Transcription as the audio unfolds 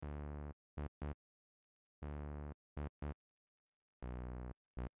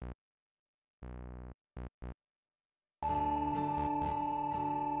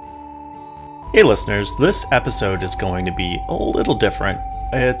Hey listeners, this episode is going to be a little different.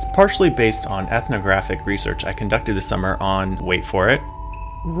 It's partially based on ethnographic research I conducted this summer on, wait for it,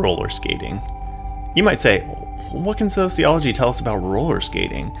 roller skating. You might say, what can sociology tell us about roller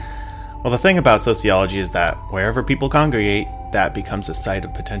skating? Well, the thing about sociology is that wherever people congregate, that becomes a site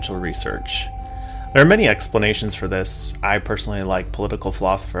of potential research. There are many explanations for this. I personally like political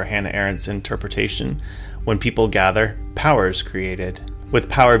philosopher Hannah Arendt's interpretation. When people gather, power is created, with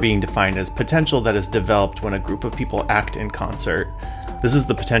power being defined as potential that is developed when a group of people act in concert. This is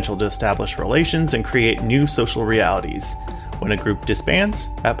the potential to establish relations and create new social realities. When a group disbands,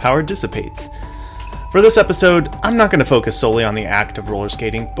 that power dissipates. For this episode, I'm not going to focus solely on the act of roller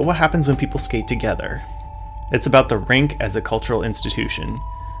skating, but what happens when people skate together. It's about the rink as a cultural institution.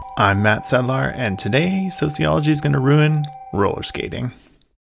 I'm Matt Sedlar, and today, sociology is going to ruin roller skating.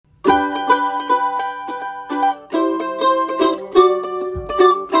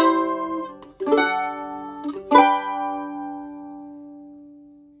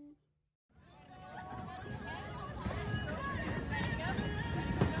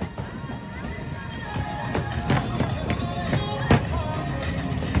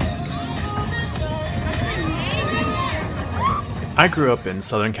 I grew up in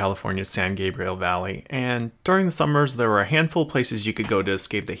Southern California's San Gabriel Valley, and during the summers there were a handful of places you could go to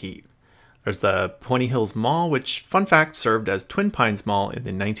escape the heat. There's the Pointy Hills Mall, which, fun fact, served as Twin Pines Mall in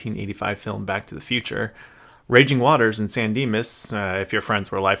the 1985 film Back to the Future. Raging Waters in San Dimas, if your friends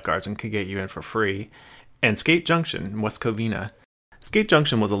were lifeguards and could get you in for free. And Skate Junction in West Covina. Skate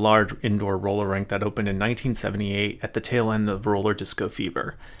Junction was a large indoor roller rink that opened in 1978 at the tail end of roller disco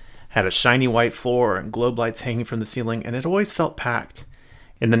fever. Had a shiny white floor and globe lights hanging from the ceiling, and it always felt packed.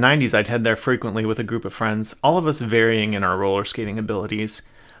 In the 90s, I'd head there frequently with a group of friends, all of us varying in our roller skating abilities.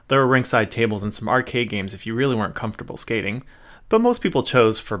 There were ringside tables and some arcade games if you really weren't comfortable skating, but most people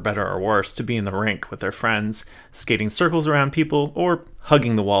chose, for better or worse, to be in the rink with their friends, skating circles around people, or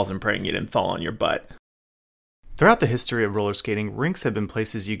hugging the walls and praying you didn't fall on your butt. Throughout the history of roller skating, rinks have been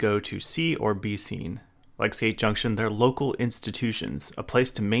places you go to see or be seen. Like Skate Junction, they're local institutions, a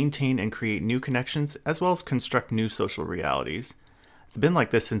place to maintain and create new connections, as well as construct new social realities. It's been like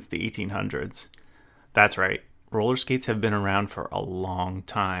this since the 1800s. That's right, roller skates have been around for a long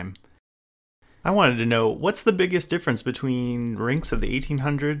time. I wanted to know, what's the biggest difference between rinks of the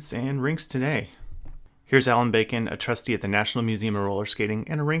 1800s and rinks today? Here's Alan Bacon, a trustee at the National Museum of Roller Skating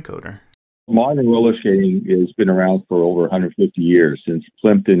and a rink owner. Modern roller skating has been around for over 150 years, since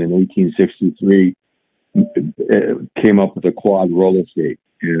Plimpton in 1863 came up with a quad roller skate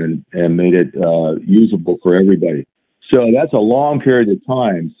and made it usable for everybody. So that's a long period of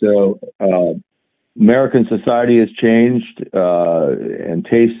time. So American society has changed, and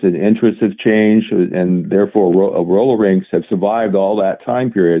tastes and interests have changed, and therefore roller rinks have survived all that time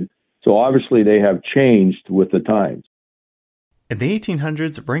period. So obviously they have changed with the times. In the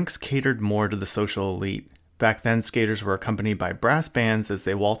 1800s, rinks catered more to the social elite. Back then, skaters were accompanied by brass bands as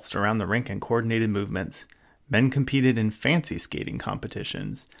they waltzed around the rink in coordinated movements. Men competed in fancy skating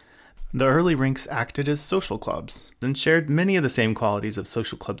competitions. The early rinks acted as social clubs and shared many of the same qualities of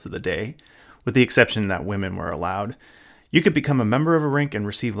social clubs of the day, with the exception that women were allowed. You could become a member of a rink and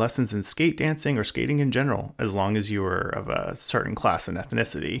receive lessons in skate dancing or skating in general, as long as you were of a certain class and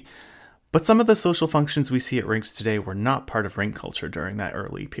ethnicity. But some of the social functions we see at rinks today were not part of rink culture during that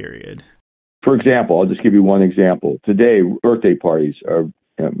early period. For example, I'll just give you one example. Today, birthday parties are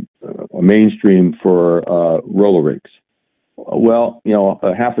a mainstream for roller rinks. Well,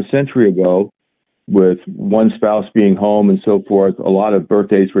 a half a century ago, with one spouse being home and so forth, a lot of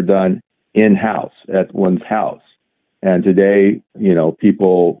birthdays were done in-house, at one's house. And today,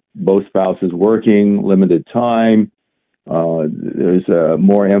 both spouses working, limited time. There's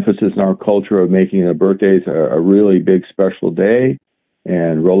more emphasis in our culture of making the birthdays a really big special day.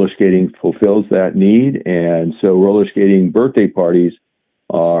 And roller skating fulfills that need. And so roller skating birthday parties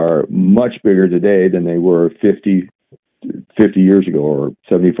are much bigger today than they were 50 years ago or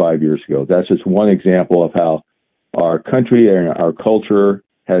 75 years ago. That's just one example of how our country and our culture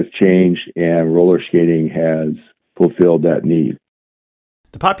has changed, and roller skating has fulfilled that need.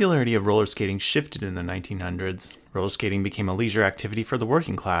 The popularity of roller skating shifted in the 1900s. Roller skating became a leisure activity for the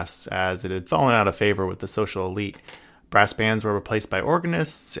working class, as it had fallen out of favor with the social elite. Brass bands were replaced by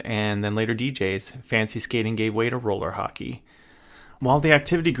organists, and then later DJs. Fancy skating gave way to roller hockey. While the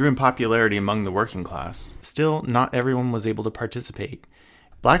activity grew in popularity among the working class, still not everyone was able to participate.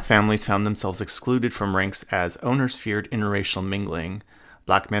 Black families found themselves excluded from rinks as owners feared interracial mingling.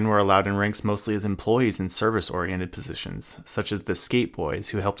 Black men were allowed in rinks mostly as employees in service-oriented positions, such as the skate boys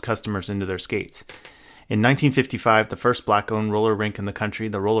who helped customers into their skates. In 1955, the first black-owned roller rink in the country,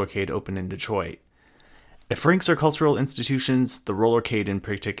 the Rollercade, opened in Detroit. If rinks are cultural institutions, the Rollercade in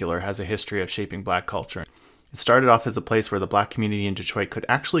particular has a history of shaping black culture. It started off as a place where the black community in Detroit could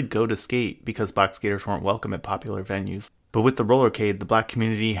actually go to skate because black skaters weren't welcome at popular venues. But with the Rollercade, the black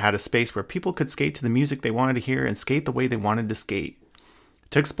community had a space where people could skate to the music they wanted to hear and skate the way they wanted to skate.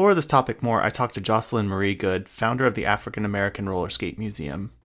 To explore this topic more, I talked to Jocelyn Marie Good, founder of the African American Roller Skate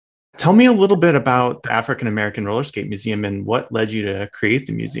Museum. Tell me a little bit about the African American Roller Skate Museum and what led you to create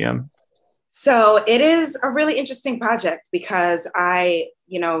the museum. So it is a really interesting project because I,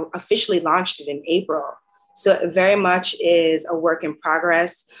 officially launched it in April. So it very much is a work in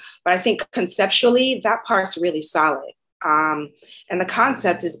progress, but I think conceptually that part's really solid. And the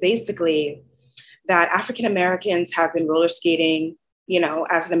concept is basically that African Americans have been roller skating,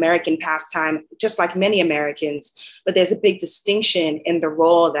 as an American pastime, just like many Americans, but there's a big distinction in the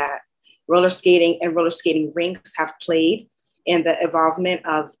role that roller skating and roller skating rinks have played in the evolvement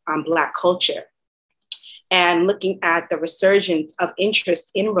of Black culture. And looking at the resurgence of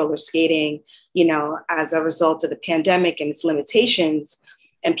interest in roller skating, as a result of the pandemic and its limitations,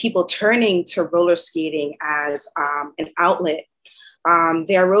 and people turning to roller skating as an outlet,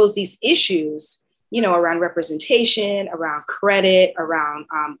 there arose these issues, around representation, around credit, around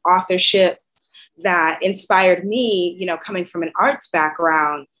authorship that inspired me, coming from an arts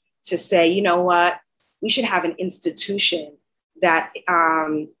background to say, you know what, we should have an institution that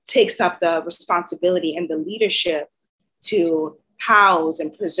takes up the responsibility and the leadership to house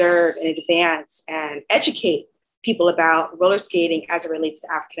and preserve and advance and educate people about roller skating as it relates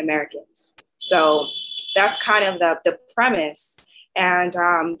to African Americans. So that's kind of the premise. And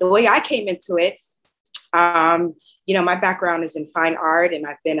the way I came into it, my background is in fine art and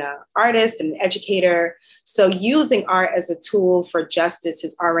I've been an artist and an educator. So using art as a tool for justice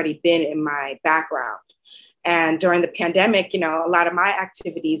has already been in my background. And during the pandemic, a lot of my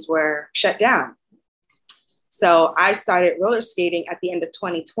activities were shut down. So I started roller skating at the end of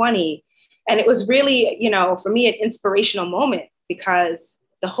 2020. And it was really, for me, an inspirational moment because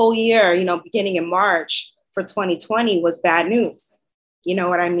the whole year, beginning in March for 2020 was bad news. You know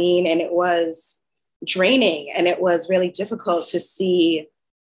what I mean? And it was draining and it was really difficult to see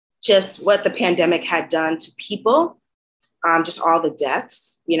just what the pandemic had done to people. Just all the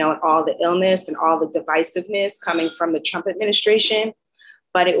deaths, and all the illness and all the divisiveness coming from the Trump administration.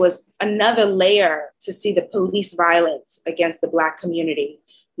 But it was another layer to see the police violence against the Black community,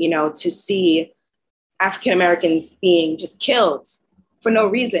 to see African Americans being just killed for no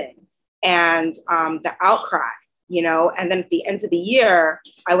reason. And the outcry, and then at the end of the year,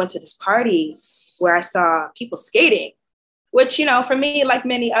 I went to this party where I saw people skating, which, for me, like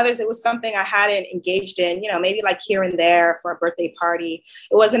many others, it was something I hadn't engaged in, maybe like here and there for a birthday party.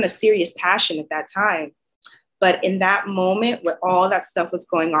 It wasn't a serious passion at that time. But in that moment where all that stuff was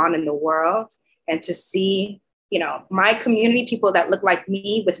going on in the world and to see, my community, people that look like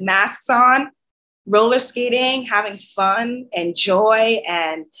me with masks on, roller skating, having fun and joy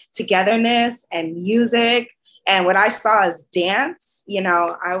and togetherness and music. And what I saw as dance,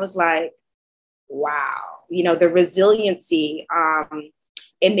 I was like, wow. The resiliency,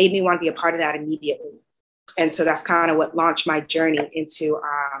 it made me want to be a part of that immediately. And so that's kind of what launched my journey into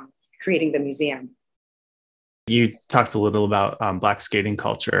creating the museum. You talked a little about Black skating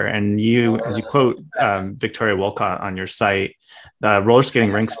culture, and you, as you quote Victoria Wolcott on your site, the roller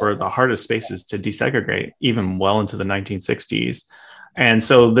skating rinks were the hardest spaces to desegregate, even well into the 1960s. And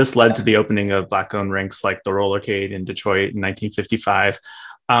so this led to the opening of Black-owned rinks like the Rollercade in Detroit in 1955.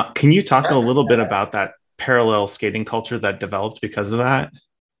 Can you talk a little bit about that parallel skating culture that developed because of that?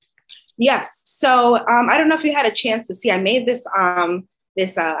 Yes. So I don't know if you had a chance to see, I made this,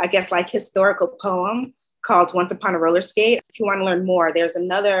 I guess, like historical poem called Once Upon a Roller Skate. If you want to learn more, there's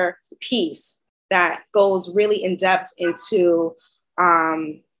another piece that goes really in depth into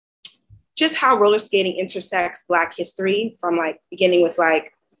just how roller skating intersects Black history from beginning with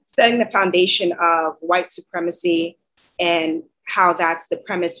setting the foundation of white supremacy and how that's the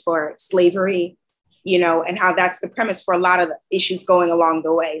premise for slavery, and how that's the premise for a lot of the issues going along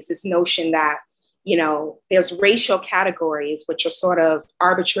the way. It's this notion that, there's racial categories, which are sort of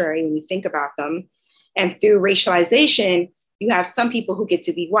arbitrary when you think about them. And through racialization, you have some people who get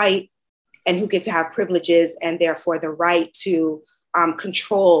to be white and who get to have privileges and therefore the right to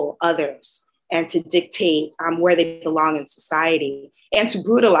control others and to dictate where they belong in society and to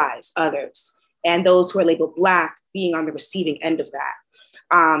brutalize others. And those who are labeled Black being on the receiving end of that.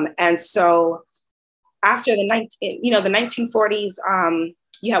 And so after the 1940s,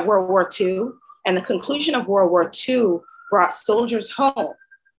 you have World War II, and the conclusion of World War II brought soldiers home.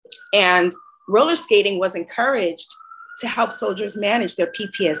 And roller skating was encouraged to help soldiers manage their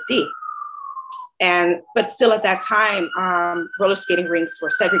PTSD. But still at that time, roller skating rinks were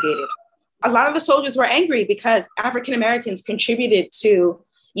segregated. A lot of the soldiers were angry because African Americans contributed to,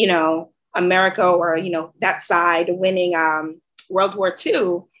 America or, that side winning World War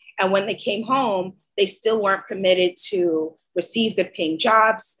II. And when they came home, they still weren't permitted to receive good paying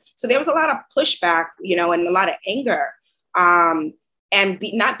jobs. So there was a lot of pushback, and a lot of anger.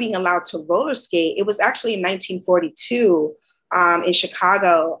 Not being allowed to roller skate. It was actually in 1942 in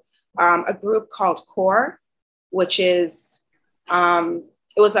Chicago, a group called CORE, which is, it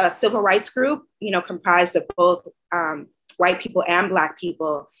was a civil rights group, comprised of both white people and Black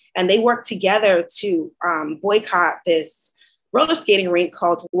people. And they worked together to boycott this roller skating rink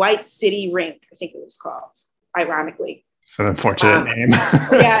called White City Rink, I think it was called, ironically. It's an unfortunate name.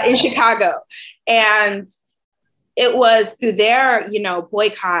 Yeah, in Chicago. And it was through their,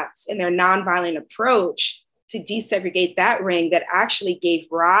 boycotts and their nonviolent approach to desegregate that ring that actually gave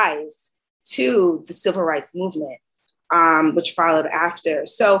rise to the civil rights movement, which followed after.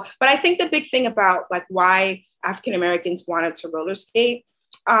 So, but I think the big thing about why African Americans wanted to roller skate,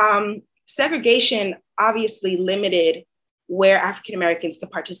 segregation obviously limited where African Americans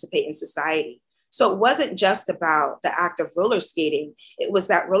could participate in society. So it wasn't just about the act of roller skating. It was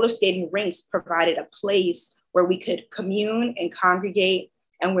that roller skating rinks provided a place where we could commune and congregate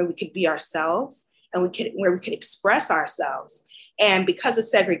and where we could be ourselves and where we could express ourselves. And because of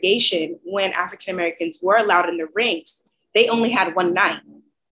segregation, when African Americans were allowed in the rinks, they only had one night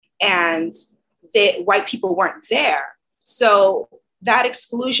and white people weren't there. So that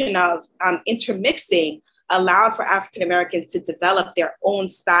exclusion of intermixing allowed for African Americans to develop their own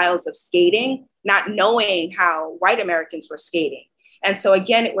styles of skating, not knowing how white Americans were skating. And so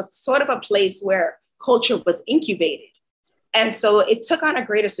again, it was sort of a place where culture was incubated. And so it took on a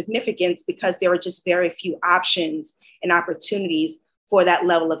greater significance because there were just very few options and opportunities for that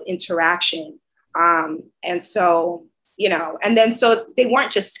level of interaction. And so, so they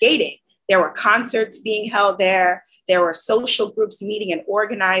weren't just skating. There were concerts being held there. There were social groups meeting and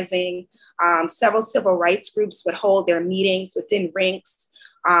organizing. Several civil rights groups would hold their meetings within rinks.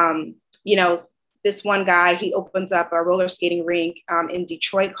 This one guy, he opens up a roller skating rink in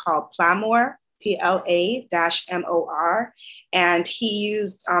Detroit called Plamour, PLA-MOR. And he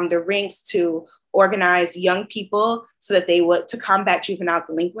used the rinks to organize young people so that to combat juvenile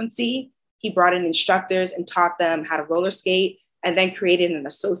delinquency. He brought in instructors and taught them how to roller skate, and then created an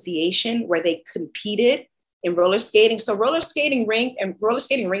association where they competed in roller skating. So roller skating rinks and roller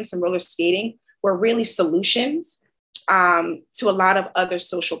skating were really solutions to a lot of other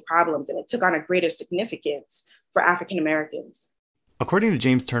social problems. And it took on a greater significance for African Americans. According to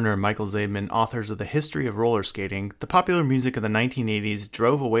James Turner and Michael Zaidman, authors of The History of Roller Skating, the popular music of the 1980s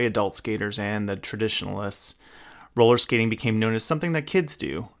drove away adult skaters and the traditionalists. Roller skating became known as something that kids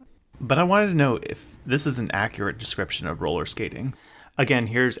do. But I wanted to know if this is an accurate description of roller skating. Again,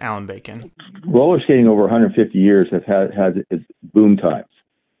 here's Alan Bacon. Roller skating over 150 years has had its boom times.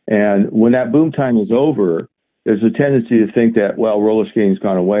 And when that boom time is over, there's a tendency to think that, roller skating's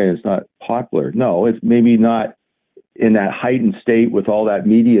gone away and it's not popular. No, it's maybe not in that heightened state with all that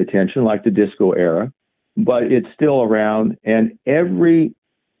media attention like the disco era, but it's still around. And every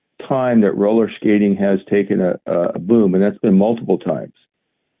time that roller skating has taken a boom, and that's been multiple times,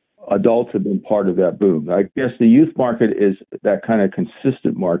 adults have been part of that boom. I guess the youth market is that kind of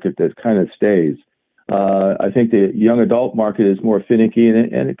consistent market that kind of stays. I think the young adult market is more finicky,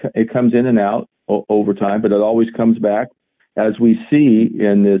 and it comes in and out over time, but it always comes back, as we see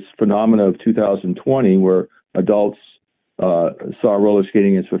in this phenomena of 2020, where adults saw roller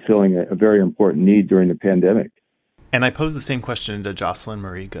skating as fulfilling a very important need during the pandemic. And I pose the same question to Jocelyn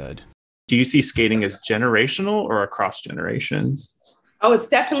Marie Good. Do you see skating as generational or across generations? Oh, it's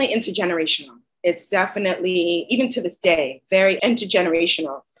definitely intergenerational. It's definitely, even to this day, very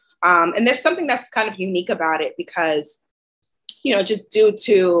intergenerational. And there's something that's kind of unique about it because, just due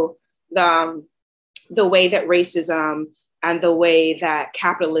to the way that racism and the way that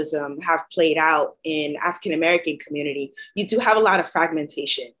capitalism have played out in African-American community, you do have a lot of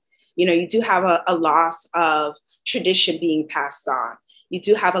fragmentation. You do have a loss of tradition being passed on. You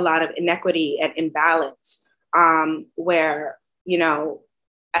do have a lot of inequity and imbalance where,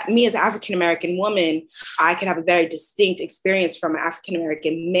 me as an African-American woman, I can have a very distinct experience from an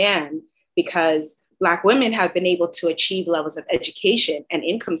African-American man because Black women have been able to achieve levels of education and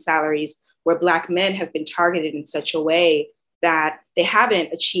income salaries where Black men have been targeted in such a way that they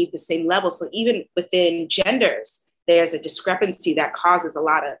haven't achieved the same level. So even within genders, there's a discrepancy that causes a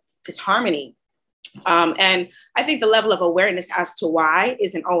lot of disharmony. And I think the level of awareness as to why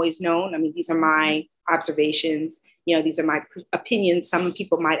isn't always known. I mean, these are my observations. These are my opinions. Some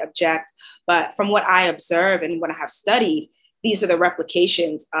people might object, but from what I observe and what I have studied, these are the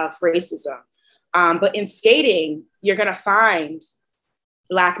replications of racism. But in skating, you're going to find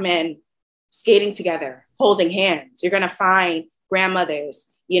Black men skating together, holding hands. You're going to find grandmothers,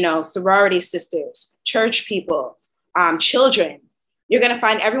 sorority sisters, church people, children. You're going to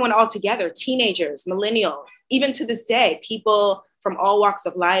find everyone all together, teenagers, millennials, even to this day, people from all walks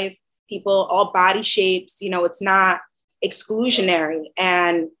of life, people, all body shapes. It's not exclusionary.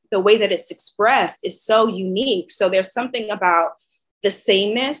 And the way that it's expressed is so unique. So there's something about the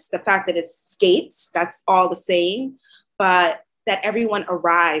sameness, the fact that it's skates, that's all the same, but that everyone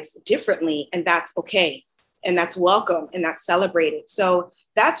arrives differently, and that's okay, and that's welcome, and that's celebrated. So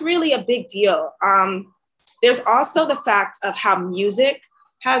that's really a big deal. There's also the fact of how music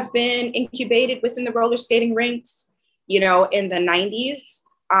has been incubated within the roller skating rinks. In the 90s,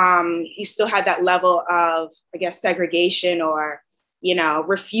 you still had that level of, I guess, segregation or,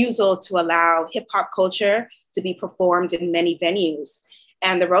 refusal to allow hip hop culture to be performed in many venues.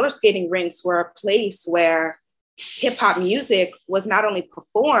 And the roller skating rinks were a place where hip hop music was not only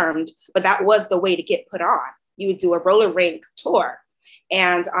performed, but that was the way to get put on. You would do a roller rink tour.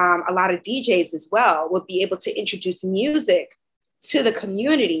 And a lot of DJs as well would be able to introduce music to the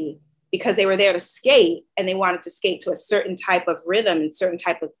community because they were there to skate and they wanted to skate to a certain type of rhythm and certain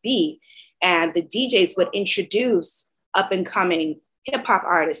type of beat. And the DJs would introduce up and coming hip hop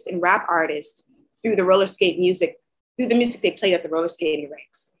artists and rap artists through the roller skate music, through the music they played at the roller skating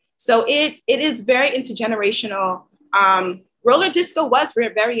rinks. So it is very intergenerational. Roller disco was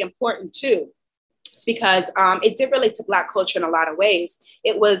very important too, because it did relate to Black culture in a lot of ways.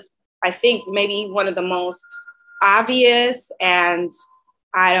 It was, I think, maybe one of the most obvious and,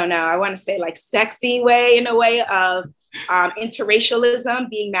 I don't know, I want to say like sexy way in a way of interracialism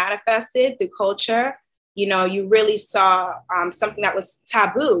being manifested through culture. You really saw something that was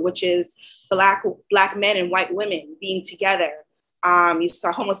taboo, which is Black men and white women being together. You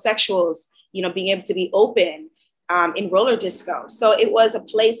saw homosexuals, being able to be open in roller disco. So it was a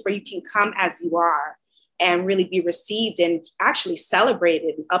place where you can come as you are and really be received and actually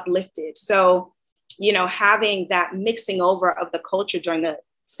celebrated and uplifted. So, having that mixing over of the culture during the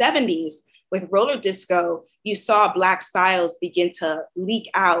 70s with roller disco, you saw Black styles begin to leak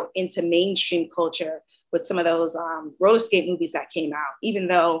out into mainstream culture with some of those roller skate movies that came out. Even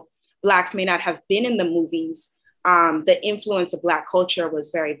though Blacks may not have been in the movies, the influence of Black culture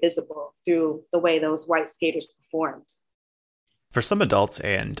was very visible through the way those white skaters performed. For some adults,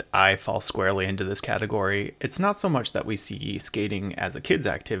 and I fall squarely into this category, it's not so much that we see skating as a kid's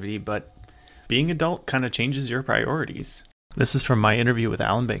activity, but being adult kind of changes your priorities. This is from my interview with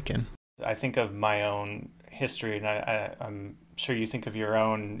Alan Bacon. I think of my own history, and I'm sure you think of your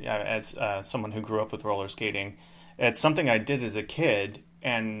own as someone who grew up with roller skating. It's something I did as a kid,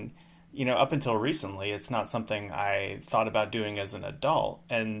 and up until recently, it's not something I thought about doing as an adult.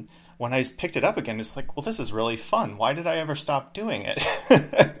 And when I picked it up again, it's like, well, this is really fun. Why did I ever stop doing it?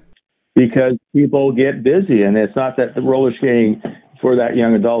 Because people get busy, and it's not that the roller skating for that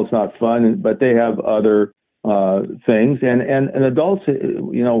young adult is not fun, but they have other things. And adults,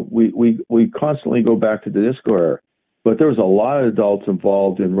 we constantly go back to the disco era. But there was a lot of adults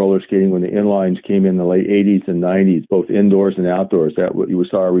involved in roller skating when the inlines came in the late 80s and 90s, both indoors and outdoors. That we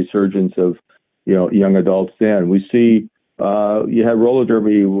saw a resurgence of, young adults then. We see you had roller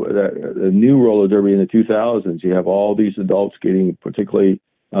derby, the new roller derby in the 2000s. You have all these adults getting, particularly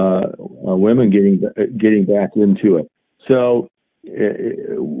women getting back into it. So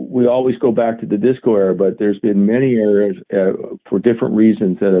we always go back to the disco era, but there's been many eras for different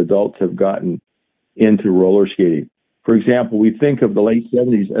reasons that adults have gotten into roller skating. For example, we think of the late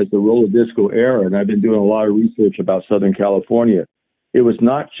 70s as the roller disco era, and I've been doing a lot of research about Southern California. It was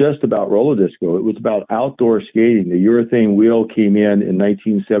not just about roller disco. It was about outdoor skating. The urethane wheel came in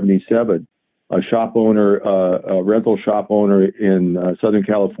 1977. A shop owner, a rental shop owner in Southern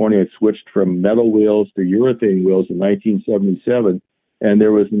California had switched from metal wheels to urethane wheels in 1977. And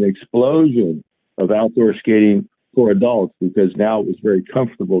there was an explosion of outdoor skating for adults because now it was very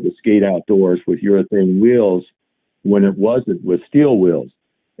comfortable to skate outdoors with urethane wheels when it wasn't with steel wheels.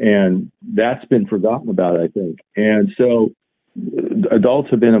 And that's been forgotten about, I think. And so adults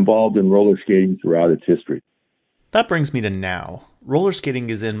have been involved in roller skating throughout its history. That brings me to now. Roller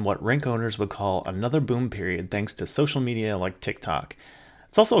skating is in what rink owners would call another boom period thanks to social media like TikTok.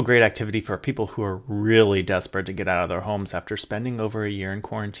 It's also a great activity for people who are really desperate to get out of their homes after spending over a year in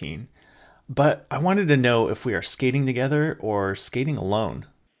quarantine. But I wanted to know if we are skating together or skating alone.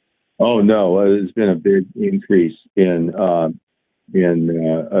 Oh no, there's been a big increase in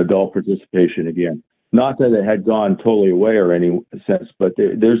adult participation again. Not that it had gone totally away or any sense, but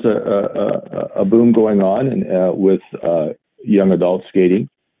there's a boom going on with young adult skating,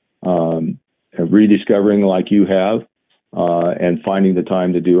 rediscovering like you have, and finding the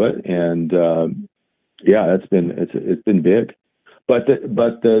time to do it. And yeah, it's been big. But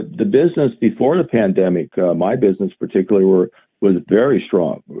the business before the pandemic, my business particularly, was very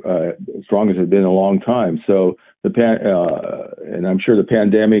strong, strong as it had been in a long time. So and I'm sure the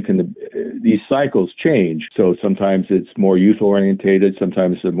pandemic and these cycles change. So sometimes it's more youth orientated,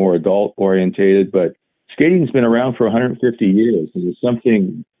 sometimes it's more adult orientated. But skating's been around for 150 years, and it's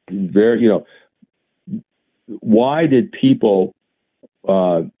something very, why did people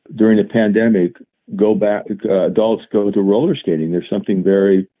during the pandemic go back? Adults go to roller skating. There's something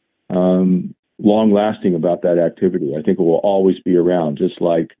very long lasting about that activity. I think it will always be around, just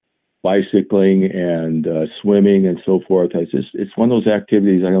like bicycling and swimming and so forth. It's one of those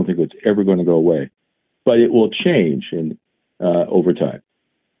activities I don't think it's ever going to go away, but it will change over time.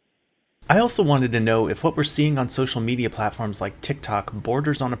 I also wanted to know if what we're seeing on social media platforms like TikTok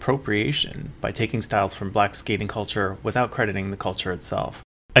borders on appropriation by taking styles from Black skating culture without crediting the culture itself.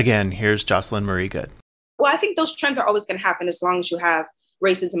 Again, here's Jocelyn Marie Good. Well, I think those trends are always going to happen as long as you have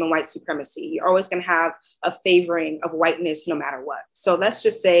racism and white supremacy. You're always going to have a favoring of whiteness no matter what. So let's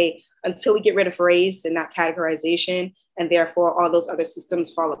just say until we get rid of race and that categorization, and therefore all those other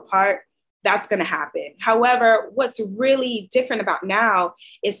systems fall apart, that's going to happen. However, what's really different about now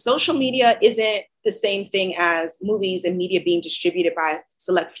is social media isn't the same thing as movies and media being distributed by a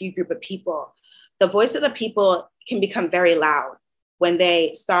select few group of people. The voice of the people can become very loud when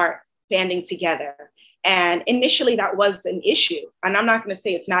they start banding together. And initially that was an issue. And I'm not going to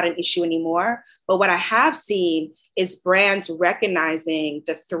say it's not an issue anymore, but what I have seen is brands recognizing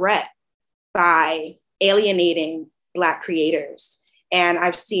the threat by alienating Black creators. And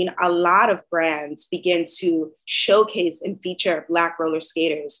I've seen a lot of brands begin to showcase and feature Black roller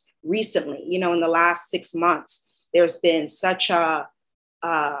skaters recently. In the last 6 months, there's been such a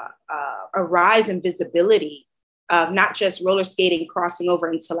rise in visibility of not just roller skating crossing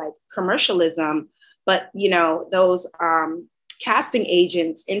over into like commercialism, but those casting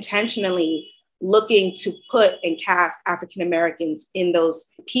agents intentionally looking to put and cast African Americans in those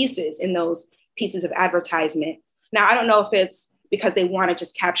pieces of advertisement. Now, I don't know if it's because they want to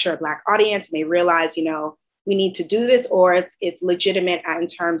just capture a Black audience and they realize, we need to do this, or it's legitimate in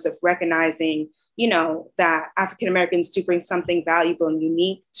terms of recognizing, that African Americans do bring something valuable and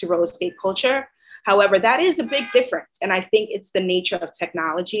unique to roller skate culture. However, that is a big difference. And I think it's the nature of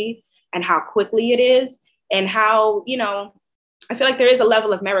technology and how quickly it is, and how, I feel like there is a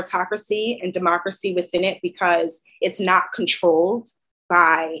level of meritocracy and democracy within it because it's not controlled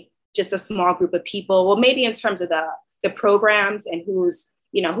by just a small group of people. Well, maybe in terms of the programs and who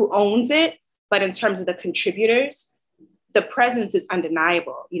owns it, but in terms of the contributors, the presence is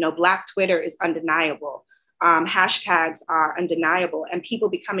undeniable. Black Twitter is undeniable. Hashtags are undeniable, and people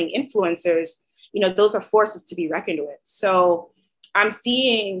becoming influencers, those are forces to be reckoned with. So I'm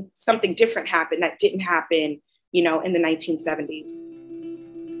seeing something different happen that didn't happen, in the 1970s.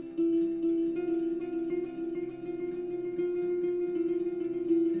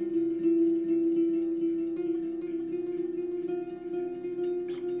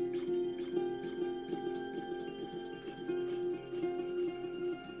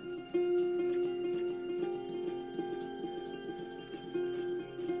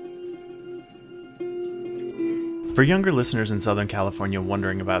 For younger listeners in Southern California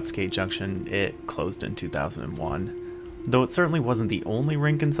wondering about Skate Junction, it closed in 2001. Though it certainly wasn't the only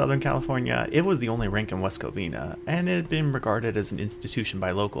rink in Southern California, it was the only rink in West Covina, and it had been regarded as an institution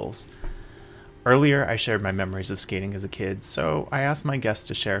by locals. Earlier, I shared my memories of skating as a kid, so I asked my guests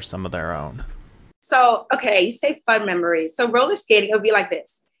to share some of their own. So, okay, you say fun memories. So roller skating, it would be like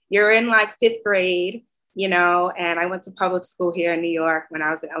this. You're in like 5th grade, and I went to public school here in New York when I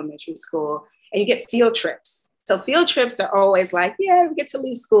was in elementary school, and you get field trips. So field trips are always like, yeah, we get to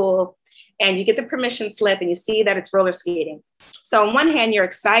leave school, and you get the permission slip and you see that it's roller skating. So on one hand, you're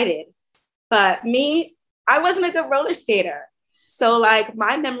excited, but me, I wasn't a good roller skater. So like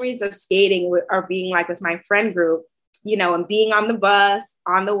my memories of skating are being like with my friend group, and being on the bus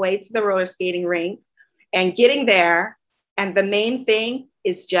on the way to the roller skating rink and getting there. And the main thing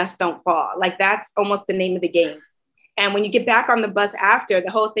is just don't fall. Like that's almost the name of the game. And when you get back on the bus after, the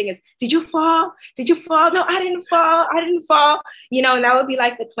whole thing is, did you fall? Did you fall? No, I didn't fall. I didn't fall. And that would be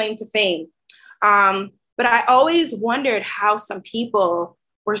like the claim to fame. But I always wondered how some people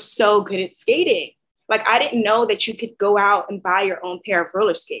were so good at skating. Like, I didn't know that you could go out and buy your own pair of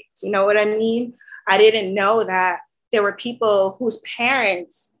roller skates. You know what I mean? I didn't know that there were people whose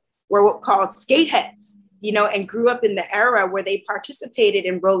parents were called skateheads, you know, and grew up in the era where they participated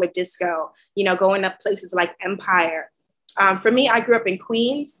in roller disco, you know, going up places like Empire. For me, I grew up in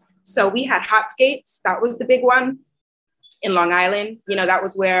Queens. So we had hot skates. That was the big one in Long Island. You know, that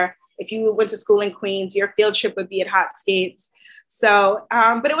was where if you went to school in Queens, your field trip would be at hot skates. So,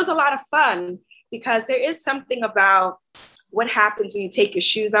 but it was a lot of fun because there is something about what happens when you take your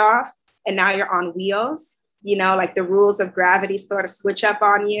shoes off and now you're on wheels, you know, like the rules of gravity sort of switch up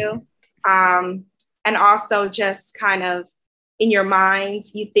on you. And also just kind of in your mind,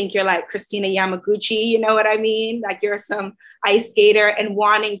 you think you're like Christina Yamaguchi, you know what I mean? Like you're some ice skater and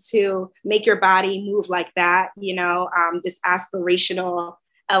wanting to make your body move like that, you know, this aspirational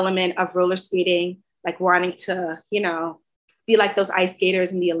element of roller skating, like wanting to, you know, be like those ice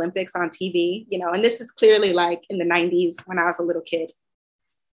skaters in the Olympics on TV, you know, and this is clearly like in the 90s when I was a little kid.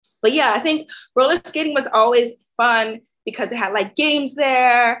 But yeah, I think roller skating was always fun because they had like games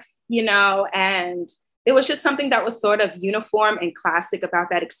there, you know, and it was just something that was sort of uniform and classic about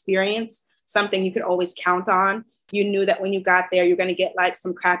that experience, something you could always count on. You knew that when you got there, you're going to get like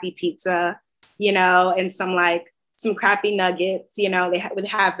some crappy pizza, you know, and some crappy nuggets, you know, would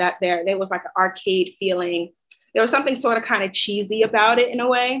have that there. There was like an arcade feeling. There was something sort of kind of cheesy about it in a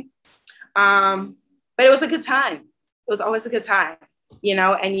way. But it was a good time. It was always a good time, you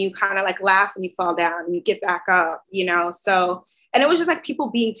know, and you kind of like laugh when you fall down and you get back up, you know. So, and it was just like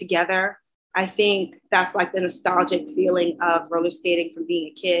people being together. I think that's like the nostalgic feeling of roller skating from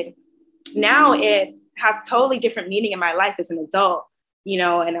being a kid. Now it has totally different meaning in my life as an adult, you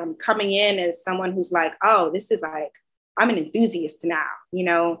know, and I'm coming in as someone who's like, oh, this is like, I'm an enthusiast now, you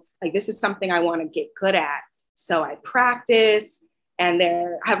know, like this is something I want to get good at. So I practice and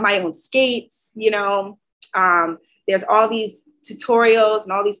I have my own skates, you know, there's all these tutorials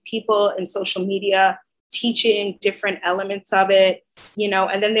and all these people in social media teaching different elements of it, you know,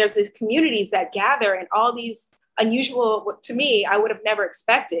 and then there's these communities that gather and all these unusual, to me, I would have never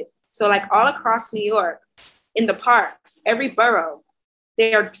expected. So like all across New York, in the parks, every borough,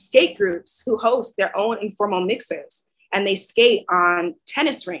 there are skate groups who host their own informal mixers and they skate on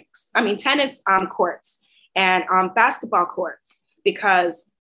tennis courts and on basketball courts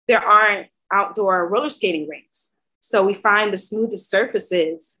because there aren't outdoor roller skating rinks. So we find the smoothest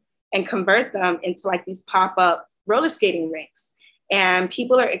surfaces and convert them into like these pop-up roller skating rinks. And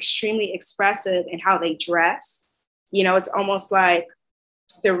people are extremely expressive in how they dress. You know, it's almost like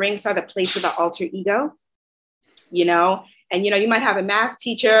the rinks are the place of the alter ego, you know? And, you know, you might have a math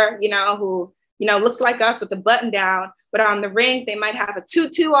teacher, you know, who, you know, looks like us with a button down, but on the rink, they might have a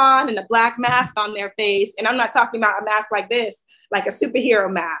tutu on and a black mask on their face. And I'm not talking about a mask like this, like a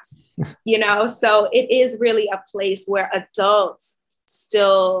superhero mask, you know? So it is really a place where adults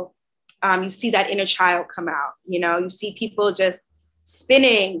still, you see that inner child come out, you know, you see people just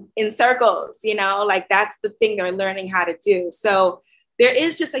spinning in circles, you know, like that's the thing they're learning how to do. So there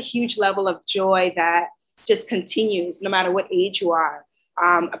is just a huge level of joy that just continues no matter what age you are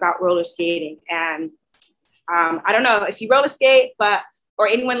about roller skating. And I don't know if you roller skate, or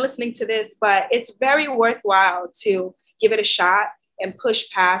anyone listening to this, but it's very worthwhile to give it a shot and push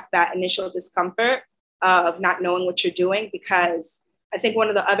past that initial discomfort of not knowing what you're doing, because I think one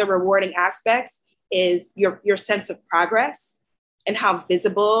of the other rewarding aspects is your sense of progress and how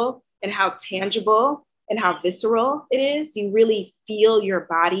visible and how tangible and how visceral it is. You really feel your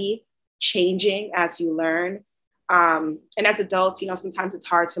body changing as you learn. And as adults, you know, sometimes it's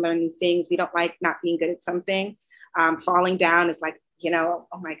hard to learn new things. We don't like not being good at something. Falling down is like, you know,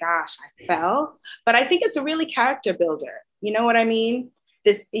 oh my gosh, I fell. But I think it's a really character builder. You know what I mean?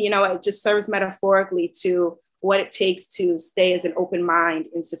 This, you know, it just serves metaphorically to what it takes to stay as an open mind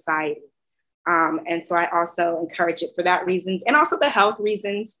in society. And so I also encourage it for that reasons, and also the health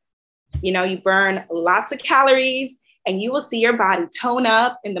reasons. You know, you burn lots of calories and you will see your body tone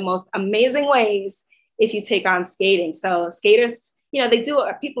up in the most amazing ways if you take on skating. So skaters, you know,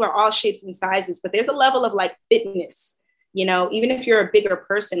 people are all shapes and sizes, but there's a level of like fitness, you know, even if you're a bigger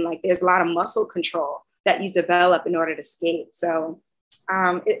person, like there's a lot of muscle control that you develop in order to skate. So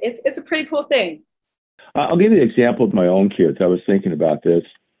it's a pretty cool thing. I'll give you an example of my own kids. I was thinking about this.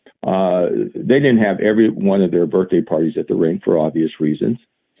 They didn't have every one of their birthday parties at the rink for obvious reasons.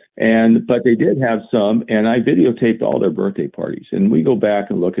 But they did have some, and I videotaped all their birthday parties. And we go back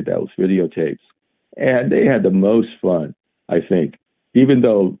and look at those videotapes. And they had the most fun, I think. Even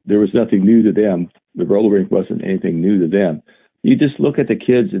though there was nothing new to them, the roller rink wasn't anything new to them. You just look at the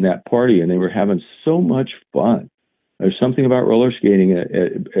kids in that party, and they were having so much fun. There's something about roller skating at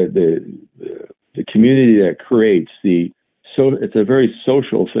the the community that creates it's a very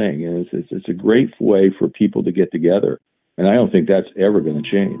social thing, and it's a great way for people to get together. And I don't think that's ever going to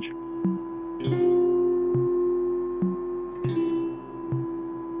change.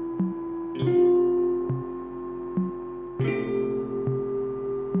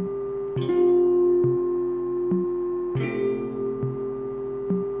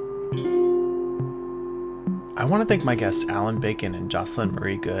 I want to thank my guests Alan Bacon and Jocelyn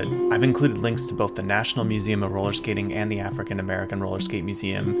Marie Good. I've included links to both the National Museum of Roller Skating and the African American Roller Skate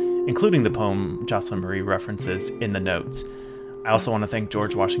Museum, including the poem Jocelyn Marie references, in the notes. I also want to thank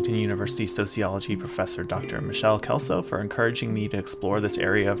George Washington University sociology professor Dr. Michelle Kelso for encouraging me to explore this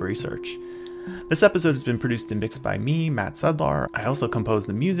area of research. This episode has been produced and mixed by me, Matt Sudlar. I also composed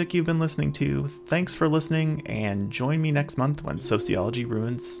the music you've been listening to. Thanks for listening, and join me next month when sociology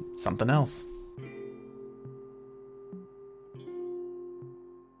ruins something else.